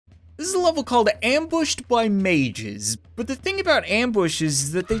This is a level called Ambushed by Mages, but the thing about ambushes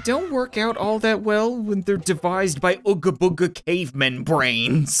is that they don't work out all that well when they're devised by Ooga Booga cavemen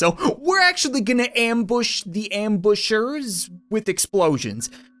brains. So we're actually gonna ambush the ambushers with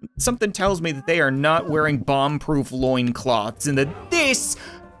explosions. Something tells me that they are not wearing bomb-proof loincloths and that this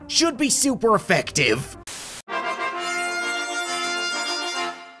should be super effective.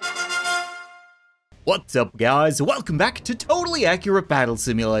 What's up, guys? Welcome back to Totally Accurate Battle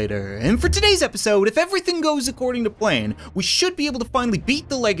Simulator. And for today's episode, if everything goes according to plan, we should be able to finally beat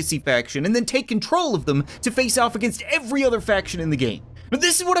the Legacy faction and then take control of them to face off against every other faction in the game. Now,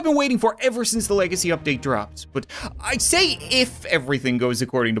 this is what I've been waiting for ever since the Legacy update dropped. But I say if everything goes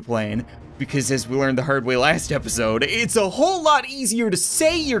according to plan, because as we learned the hard way last episode, it's a whole lot easier to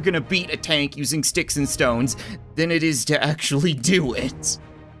say you're gonna beat a tank using sticks and stones than it is to actually do it.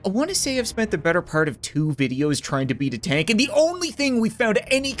 I want to say I've spent the better part of 2 videos trying to beat a tank, and the only thing we found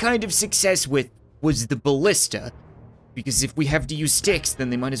any kind of success with was the ballista. Because if we have to use sticks, then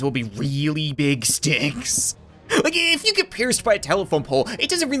they might as well be really big sticks. Like, if you get pierced by a telephone pole,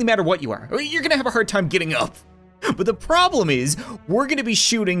 it doesn't really matter what you are. You're gonna have a hard time getting up. But the problem is, we're gonna be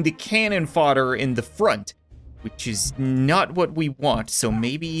shooting the cannon fodder in the front, which is not what we want. So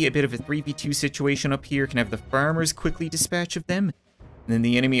maybe a bit of a 3v2 situation up here can have the farmers quickly dispatch of them. And then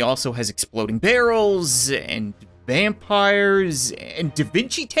the enemy also has exploding barrels, and vampires, and Da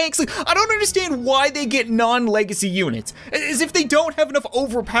Vinci tanks. Like, I don't understand why they get non-legacy units, as if they don't have enough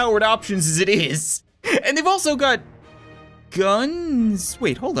overpowered options as it is. And they've also got guns?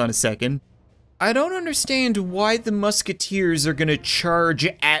 Wait, hold on a second. I don't understand why the musketeers are gonna charge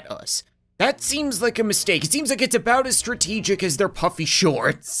at us. That seems like a mistake. It seems like it's about as strategic as their puffy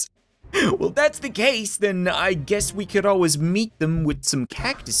shorts. Well, if that's the case, then I guess we could always meet them with some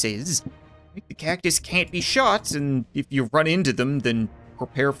cactuses. The cactus can't be shot, and if you run into them, then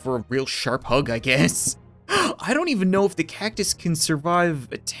prepare for a real sharp hug, I guess. I don't even know if the cactus can survive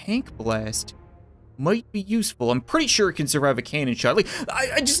a tank blast. Might be useful. I'm pretty sure it can survive a cannon shot. Like,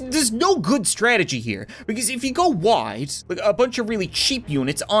 there's no good strategy here. Because if you go wide, like a bunch of really cheap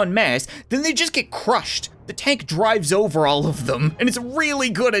units en masse, then they just get crushed. The tank drives over all of them, and it's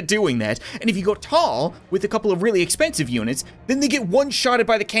really good at doing that. And if you go tall, with a couple of really expensive units, then they get one-shotted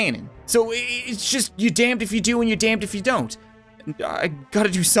by the cannon. So it's just, you're damned if you do and you're damned if you don't. And I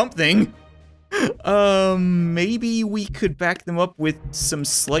gotta do something. Maybe we could back them up with some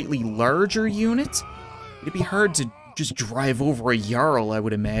slightly larger units? It'd be hard to just drive over a Jarl, I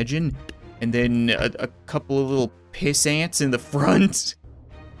would imagine. And then a couple of little piss ants in the front.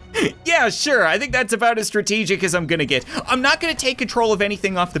 Yeah, sure, I think that's about as strategic as I'm gonna get. I'm not gonna take control of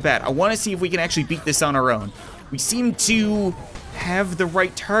anything off the bat. I wanna see if we can actually beat this on our own. We seem to have the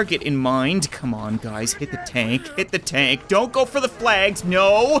right target in mind. Come on, guys, hit the tank, hit the tank. Don't go for the flags,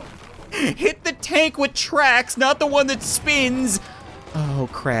 no! Hit the tank with tracks, not the one that spins. Oh,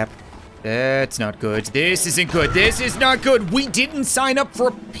 crap. That's not good. This isn't good. This is not good. We didn't sign up for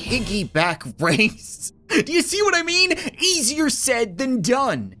a piggyback race. Do you see what I mean? Easier said than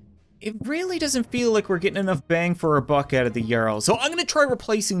done. It really doesn't feel like we're getting enough bang for our buck out of the Jarl, so I'm gonna try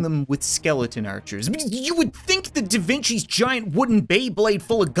replacing them with skeleton archers. I mean, you would think that Da Vinci's giant wooden Beyblade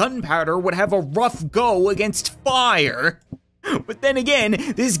full of gunpowder would have a rough go against fire. But then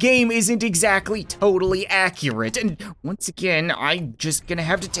again, this game isn't exactly totally accurate, and once again, I'm just gonna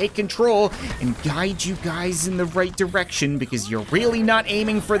have to take control and guide you guys in the right direction because you're really not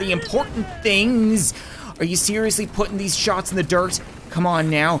aiming for the important things. Are you seriously putting these shots in the dirt? Come on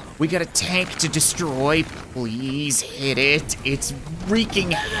now, we got a tank to destroy. Please hit it. It's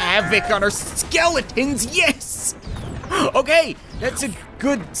wreaking havoc on our skeletons, yes! Okay, that's a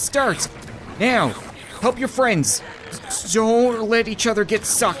good start. Now, help your friends. Don't let each other get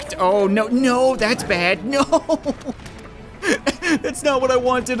sucked. Oh, no, no, that's bad. No! That's not what I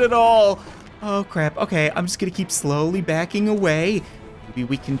wanted at all. Oh, crap. Okay, I'm just gonna keep slowly backing away. Maybe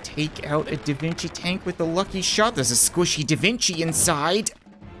we can take out a Da Vinci tank with a lucky shot. There's a squishy Da Vinci inside.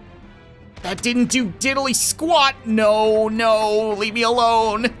 That didn't do diddly squat. No, no, leave me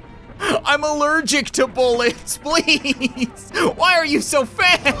alone. I'm allergic to bullets, please. Why are you so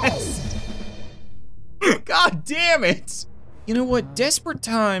fast? God damn it! You know what? Desperate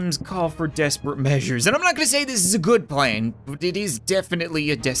times call for desperate measures, and I'm not gonna say this is a good plan, but it is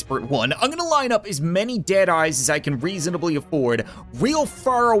definitely a desperate one. I'm gonna line up as many dead eyes as I can reasonably afford, real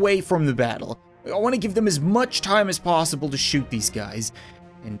far away from the battle. I wanna give them as much time as possible to shoot these guys.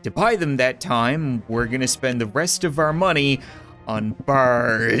 And to buy them that time, we're gonna spend the rest of our money on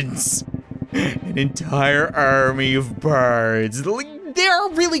bards. An entire army of bards. They're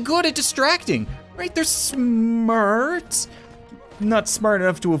really good at distracting. Right, they're smart. not smart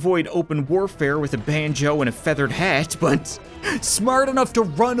enough to avoid open warfare with a banjo and a feathered hat, but smart enough to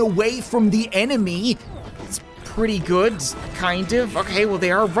run away from the enemy. It's pretty good, kind of. Okay, well,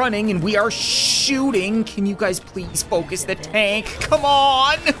 they are running and we are shooting. Can you guys please focus the tank? Come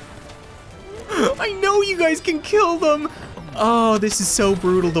on! I know you guys can kill them. Oh, this is so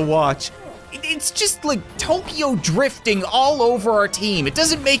brutal to watch. It's just like Tokyo drifting all over our team. It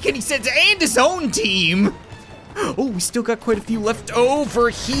doesn't make any sense, and his own team. Oh, we still got quite a few left over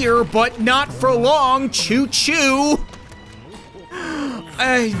here, but not for long. Choo-choo.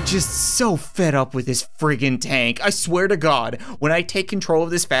 I'm just so fed up with this friggin' tank. I swear to God, when I take control of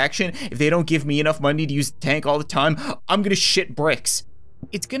this faction, if they don't give me enough money to use the tank all the time, I'm gonna shit bricks.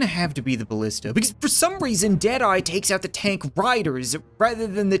 It's gonna have to be the ballista, because for some reason, Deadeye takes out the tank riders rather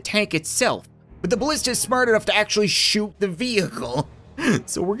than the tank itself. But the ballista is smart enough to actually shoot the vehicle.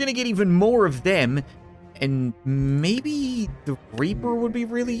 So we're gonna get even more of them, and maybe the Reaper would be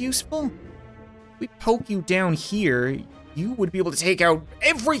really useful? If we poke you down here, you would be able to take out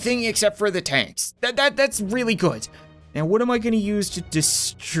everything except for the tanks. That's really good. Now, what am I gonna use to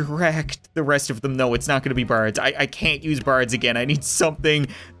distract the rest of them? No, it's not gonna be bards. I can't use bards again. I need something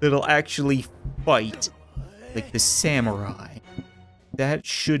that'll actually fight, like the samurai. That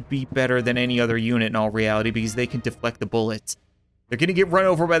should be better than any other unit in all reality because they can deflect the bullets. They're gonna get run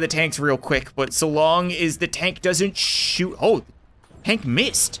over by the tanks real quick, but so long as the tank doesn't shoot... Oh, tank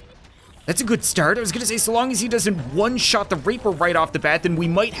missed. That's a good start. I was gonna say, so long as he doesn't one-shot the Reaper right off the bat, then we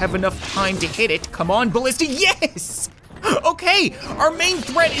might have enough time to hit it. Come on, ballista, yes! Okay, our main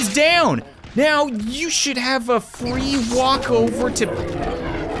threat is down. Now, you should have a free walk over to...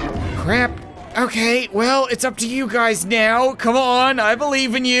 Crap. Okay, well, it's up to you guys now. Come on, I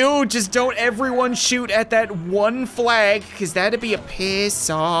believe in you. Just don't everyone shoot at that one flag, because that'd be a piss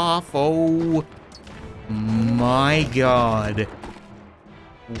off. Oh, my God.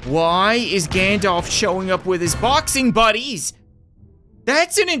 Why is Gandalf showing up with his boxing buddies?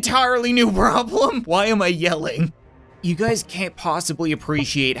 That's an entirely new problem. Why am I yelling? You guys can't possibly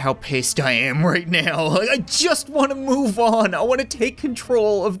appreciate how pissed I am right now. I just want to move on. I want to take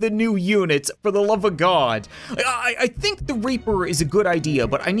control of the new units, for the love of God. I think the Reaper is a good idea,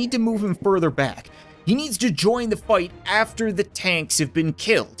 but I need to move him further back. He needs to join the fight after the tanks have been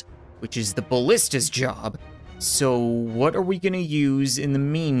killed, which is the ballista's job. So what are we gonna use in the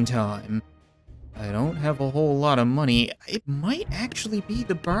meantime? I don't have a whole lot of money. It might actually be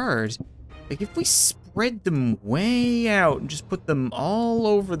the bard. Like, if we spread them way out and just put them all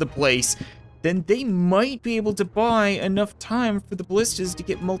over the place, then they might be able to buy enough time for the ballistas to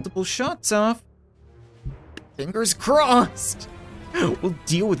get multiple shots off. Fingers crossed. We'll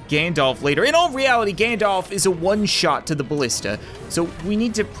deal with Gandalf later. In all reality, Gandalf is a one-shot to the ballista, so we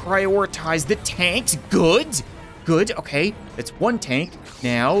need to prioritize the tanks. Good. Good, okay, that's one tank.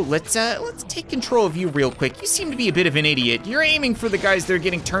 Now, let's take control of you real quick. You seem to be a bit of an idiot. You're aiming for the guys that are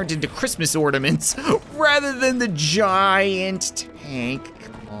getting turned into Christmas ornaments rather than the giant tank.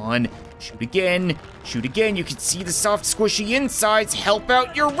 Come on, shoot again, shoot again. You can see the soft, squishy insides. Help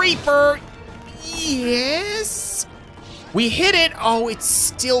out your Reaper. Yes. We hit it. Oh, it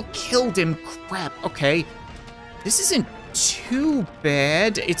still killed him. Crap, okay. This isn't too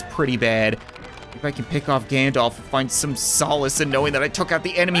bad. It's pretty bad. If I can pick off Gandalf and find some solace in knowing that I took out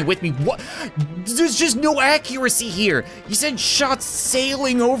the enemy with me. What? There's just no accuracy here. You said shots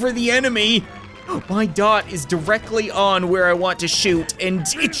sailing over the enemy. My dot is directly on where I want to shoot, and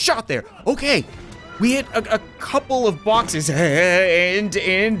it shot there. Okay, we hit a couple of boxes, and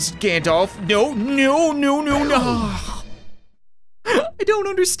Gandalf. No. I don't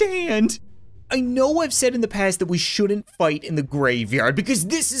understand. I know I've said in the past that we shouldn't fight in the graveyard because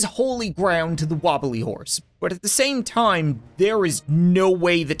this is holy ground to the wobbly horse. But at the same time, there is no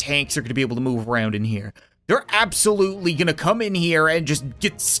way the tanks are gonna be able to move around in here. They're absolutely gonna come in here and just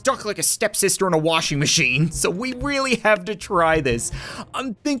get stuck like a stepsister in a washing machine. So we really have to try this.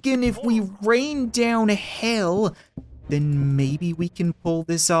 I'm thinking if we rain down hell, then maybe we can pull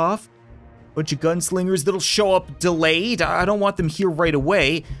this off. Bunch of gunslingers that'll show up delayed. I don't want them here right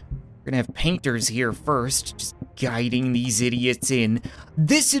away. We're gonna have painters here first, just guiding these idiots in.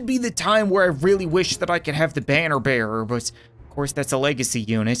 This would be the time where I really wish that I could have the banner bearer, but of course that's a legacy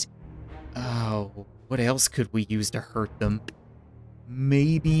unit. Oh, what else could we use to hurt them?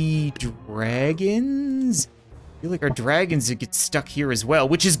 Maybe dragons? I feel like our dragons would get stuck here as well,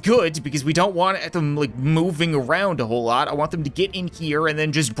 which is good because we don't want them like moving around a whole lot. I want them to get in here and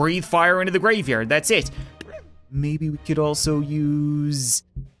then just breathe fire into the graveyard. That's it. Maybe we could also use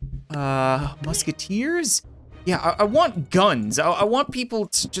musketeers? Yeah, I want guns. I want people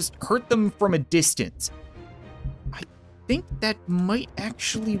to just hurt them from a distance. I think that might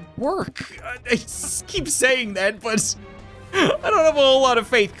actually work. I keep saying that, but I don't have a whole lot of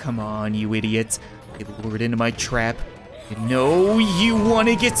faith. Come on, you idiots. Get lured into my trap. You know you want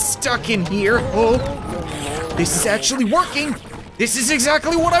to get stuck in here. Oh, this is actually working. This is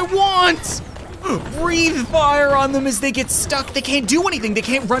exactly what I want. Breathe fire on them as they get stuck. They can't do anything. They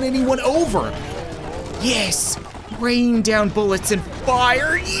can't run anyone over. Yes, rain down bullets and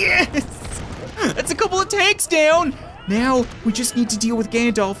fire. Yes, that's a couple of tanks down. Now we just need to deal with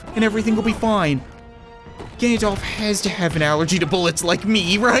Gandalf and everything will be fine. Gandalf has to have an allergy to bullets like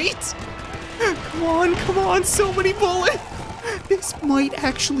me, right? Come on, so many bullets. This might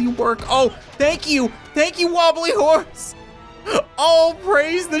actually work. Oh, thank you, Wobbly Horse. All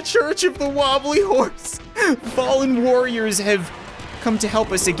praise the Church of the Wobbly Horse. Fallen warriors have come to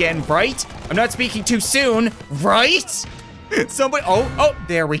help us again, right? I'm not speaking too soon, right? Somebody, oh,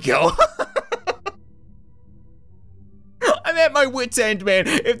 there we go. I'm at my wit's end, man.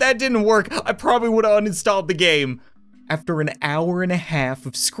 If that didn't work, I probably would have uninstalled the game. After an hour and a half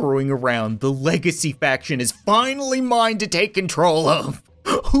of screwing around, the Legacy faction is finally mine to take control of.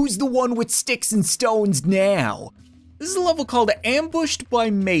 Who's the one with sticks and stones now? This is a level called Ambushed by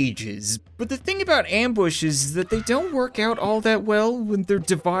Mages, but the thing about ambush is that they don't work out all that well when they're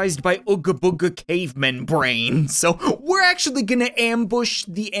devised by Ooga Booga cavemen brains. So we're actually gonna ambush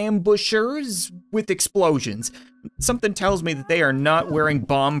the ambushers with explosions. Something tells me that they are not wearing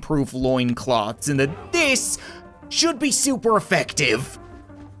bomb-proof loincloths and that this should be super effective.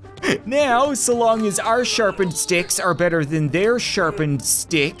 Now, so long as our sharpened sticks are better than their sharpened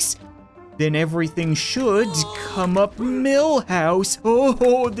sticks, then everything should come up Millhouse.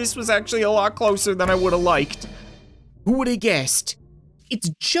 Oh, this was actually a lot closer than I would have liked. Who would have guessed? It's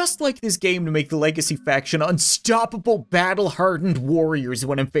just like this game to make the Legacy faction unstoppable, battle-hardened warriors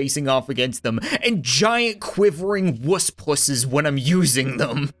when I'm facing off against them, and giant quivering wusspusses when I'm using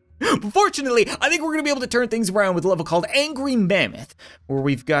them. But fortunately, I think we're gonna be able to turn things around with a level called Angry Mammoth, where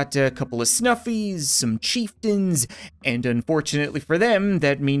we've got a couple of snuffies, some chieftains, and unfortunately for them,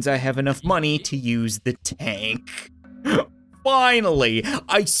 that means I have enough money to use the tank. Finally,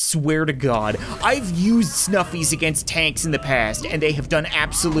 I swear to God, I've used snuffies against tanks in the past, and they have done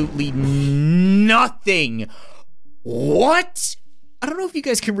absolutely nothing. What? I don't know if you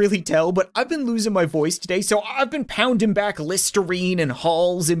guys can really tell, but I've been losing my voice today, so I've been pounding back Listerine and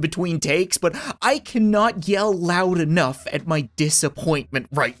Halls in between takes, but I cannot yell loud enough at my disappointment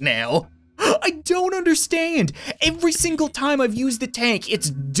right now. I don't understand. Every single time I've used the tank,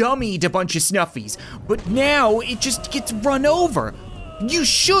 it's dummied a bunch of snuffies, but now it just gets run over. You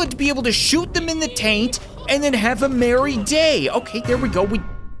should be able to shoot them in the taint and then have a merry day. Okay, there we go. We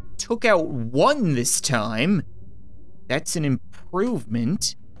took out one this time. That's an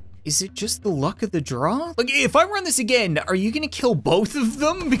improvement. Is it just the luck of the draw? Like, if I run this again, are you gonna kill both of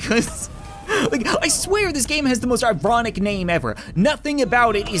them? Because, like, I swear this game has the most ironic name ever. Nothing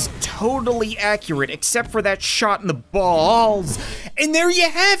about it is totally accurate except for that shot in the balls. And there you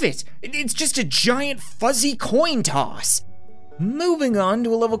have it. It's just a giant fuzzy coin toss. Moving on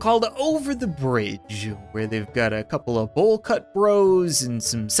to a level called Over the Bridge, where they've got a couple of bowl cut bros and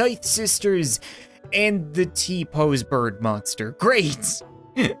some scythe sisters, and the T-pose bird monster. Great!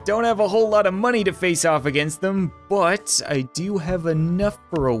 Don't have a whole lot of money to face off against them, but I do have enough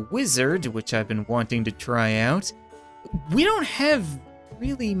for a wizard, which I've been wanting to try out. We don't have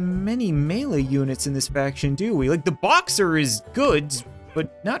really many melee units in this faction, do we? Like, the boxer is good,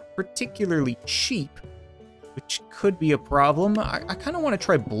 but not particularly cheap, which could be a problem. I kind of want to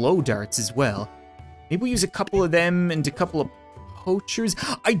try blow darts as well. Maybe we use a couple of them and a couple of poachers.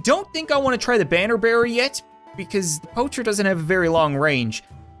 I don't think I want to try the banner bearer yet, because the poacher doesn't have a very long range.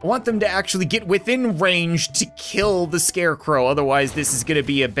 I want them to actually get within range to kill the scarecrow, otherwise this is gonna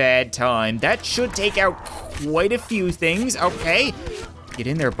be a bad time. That should take out quite a few things. Okay, get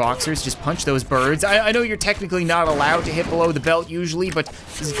in there, boxers, just punch those birds. I know you're technically not allowed to hit below the belt usually, but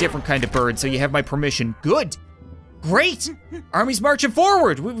this is a different kind of bird, so you have my permission. Good. Great! Army's marching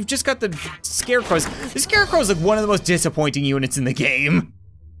forward! We've just got the scarecrows. The scarecrow's like one of the most disappointing units in the game.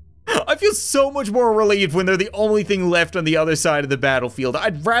 I feel so much more relieved when they're the only thing left on the other side of the battlefield.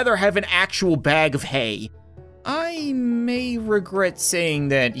 I'd rather have an actual bag of hay. I may regret saying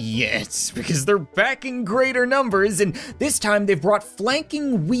that yet, because they're back in greater numbers, and this time they've brought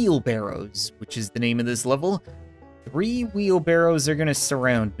flanking wheelbarrows, which is the name of this level. 3 wheelbarrows are gonna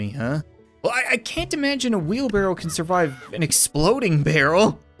surround me, huh? Well, I can't imagine a wheelbarrow can survive an exploding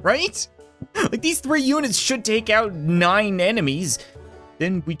barrel, right? Like, these 3 units should take out 9 enemies.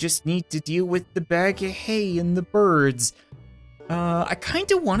 Then we just need to deal with the bag of hay and the birds. I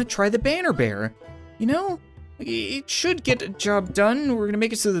kinda wanna try the banner bearer. You know, It should get a job done. We're gonna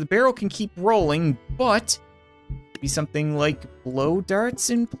make it so that the barrel can keep rolling, but be something like blow darts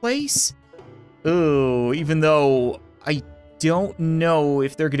in place? Oh, even though I don't know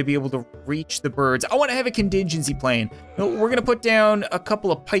if they're gonna be able to reach the birds. I wanna have a contingency plan. No, we're gonna put down a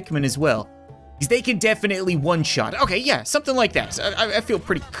couple of pikemen as well, because they can definitely one-shot. Okay, yeah, something like that. I feel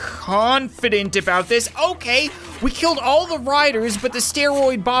pretty confident about this. Okay, we killed all the riders, but the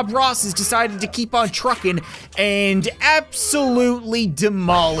steroid Bob Ross has decided to keep on trucking and absolutely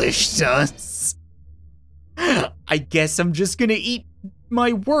demolished us. I guess I'm just gonna eat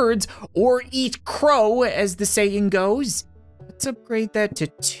my words, or eat crow, as the saying goes. Let's upgrade that to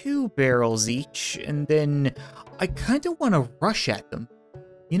 2 barrels each, and then I kinda wanna rush at them.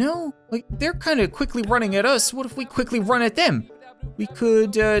 You know, like, they're kinda quickly running at us. What if we quickly run at them? We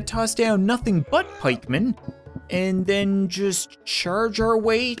could toss down nothing but pikemen, and then just charge our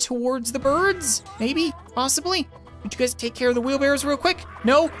way towards the birds? Maybe? Possibly? Would you guys take care of the wheelbarrows real quick?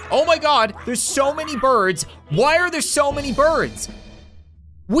 No? Oh my god, there's so many birds. Why are there so many birds?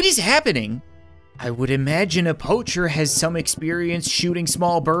 What is happening? I would imagine a poacher has some experience shooting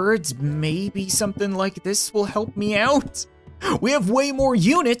small birds. Maybe something like this will help me out. We have way more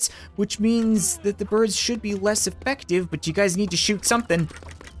units, which means that the birds should be less effective, but you guys need to shoot something.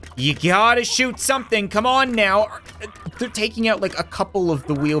 You gotta shoot something, come on now. They're taking out like a couple of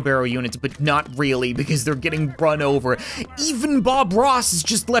the wheelbarrow units, but not really, because they're getting run over. Even Bob Ross is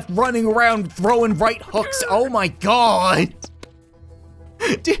just left running around throwing right hooks. Oh my god.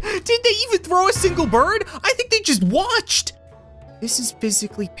 Did they even throw a single bird? I think they just watched. This is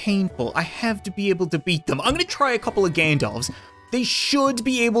physically painful. I have to be able to beat them. I'm gonna try a couple of Gandalfs. They should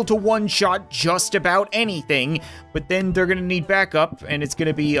be able to one-shot just about anything, but then they're gonna need backup, and it's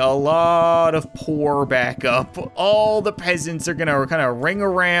gonna be a lot of poor backup. All the peasants are gonna kind of ring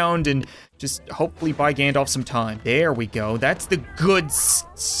around and just hopefully buy Gandalf some time. There we go. That's the good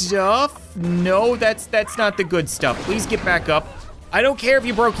stuff. No, that's not the good stuff. Please get back up. I don't care if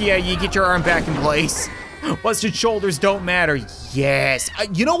you broke, yeah, you get your arm back in place. Busted shoulders don't matter. Yes.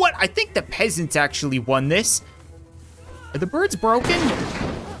 You know what? I think the peasants actually won this. Are the birds broken?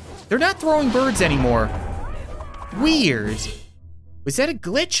 They're not throwing birds anymore. Weird. Was that a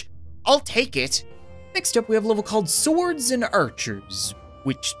glitch? I'll take it. Next up, we have a level called Swords and Archers,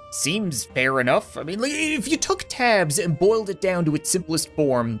 which seems fair enough. I mean, like, if you took tabs and boiled it down to its simplest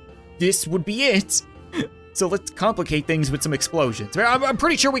form, this would be it. So let's complicate things with some explosions. I'm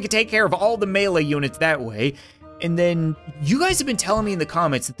pretty sure we could take care of all the melee units that way. And then you guys have been telling me in the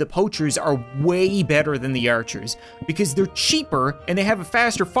comments that the poachers are way better than the archers because they're cheaper and they have a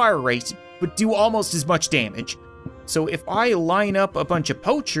faster fire rate, but do almost as much damage. So if I line up a bunch of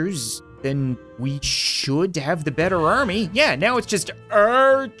poachers, then we should have the better army. Yeah, now it's just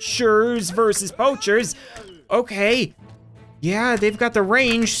archers versus poachers. Okay. Yeah, they've got the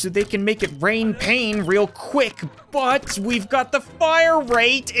range, so they can make it rain pain real quick, but we've got the fire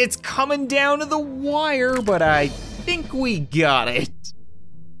rate. It's coming down to the wire, but I think we got it.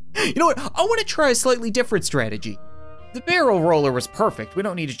 You know what? I want to try a slightly different strategy. The barrel roller was perfect. We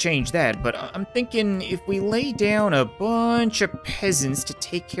don't need to change that, but I'm thinking if we lay down a bunch of peasants to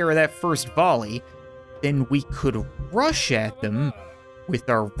take care of that first volley, then we could rush at them with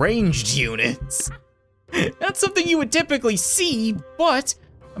our ranged units. Not something you would typically see, but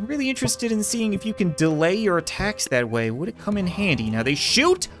I'm really interested in seeing if you can delay your attacks that way. Would it come in handy? Now they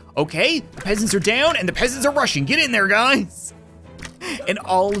shoot. Okay, the peasants are down and the peasants are rushing. Get in there, guys. And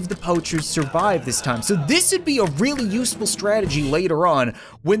all of the poachers survive this time. So this would be a really useful strategy later on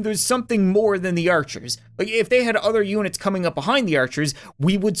when there's something more than the archers. Like if they had other units coming up behind the archers,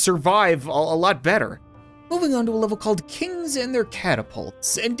 we would survive a lot better. Moving on to a level called Kings and Their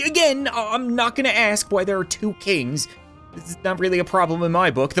Catapults. And again, I'm not gonna ask why there are 2 kings. This is not really a problem in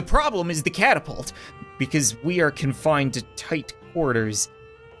my book. The problem is the catapult, because we are confined to tight quarters.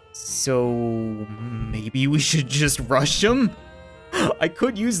 So maybe we should just rush them? I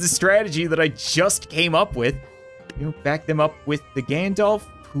could use the strategy that I just came up with. You know, back them up with the Gandalf,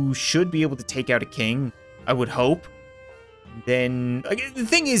 who should be able to take out a king, I would hope. Then, the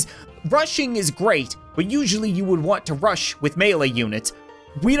thing is, rushing is great, but usually you would want to rush with melee units.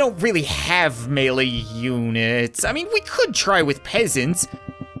 We don't really have melee units. I mean, we could try with peasants.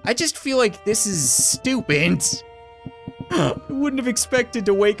 I just feel like this is stupid. I wouldn't have expected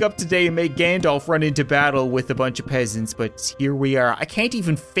to wake up today and make Gandalf run into battle with a bunch of peasants, but here we are. I can't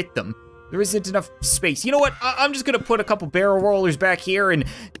even fit them. There isn't enough space. You know what? I'm just gonna put a couple barrel rollers back here and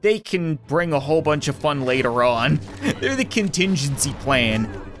they can bring a whole bunch of fun later on. They're the contingency plan.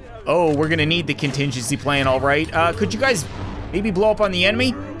 Oh, we're gonna need the contingency plan, all right. Could you guys maybe blow up on the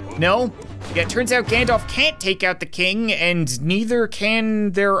enemy? No? Yeah, it turns out Gandalf can't take out the king, and neither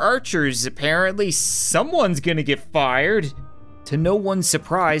can their archers. Apparently, someone's gonna get fired. To no one's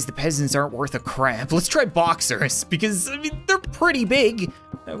surprise, the peasants aren't worth a crap. Let's try boxers, because, I mean, they're pretty big.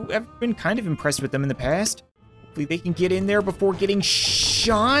 I've been kind of impressed with them in the past. Hopefully they can get in there before getting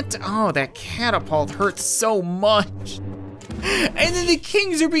shot. Oh, that catapult hurts so much. And then the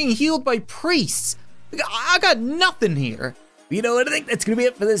kings are being healed by priests. I got nothing here. You know what, I think that's gonna be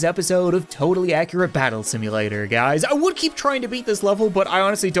it for this episode of Totally Accurate Battle Simulator, guys. I would keep trying to beat this level, but I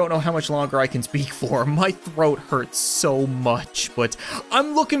honestly don't know how much longer I can speak for. My throat hurts so much, but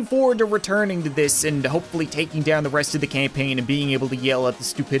I'm looking forward to returning to this and hopefully taking down the rest of the campaign and being able to yell at the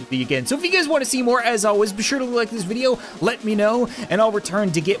stupidity again. So if you guys wanna see more, as always, be sure to like this video, let me know, and I'll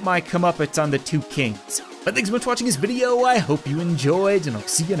return to get my comeuppance on the two kings. But thanks so much for watching this video, I hope you enjoyed, and I'll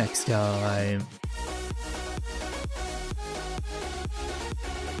see you next time.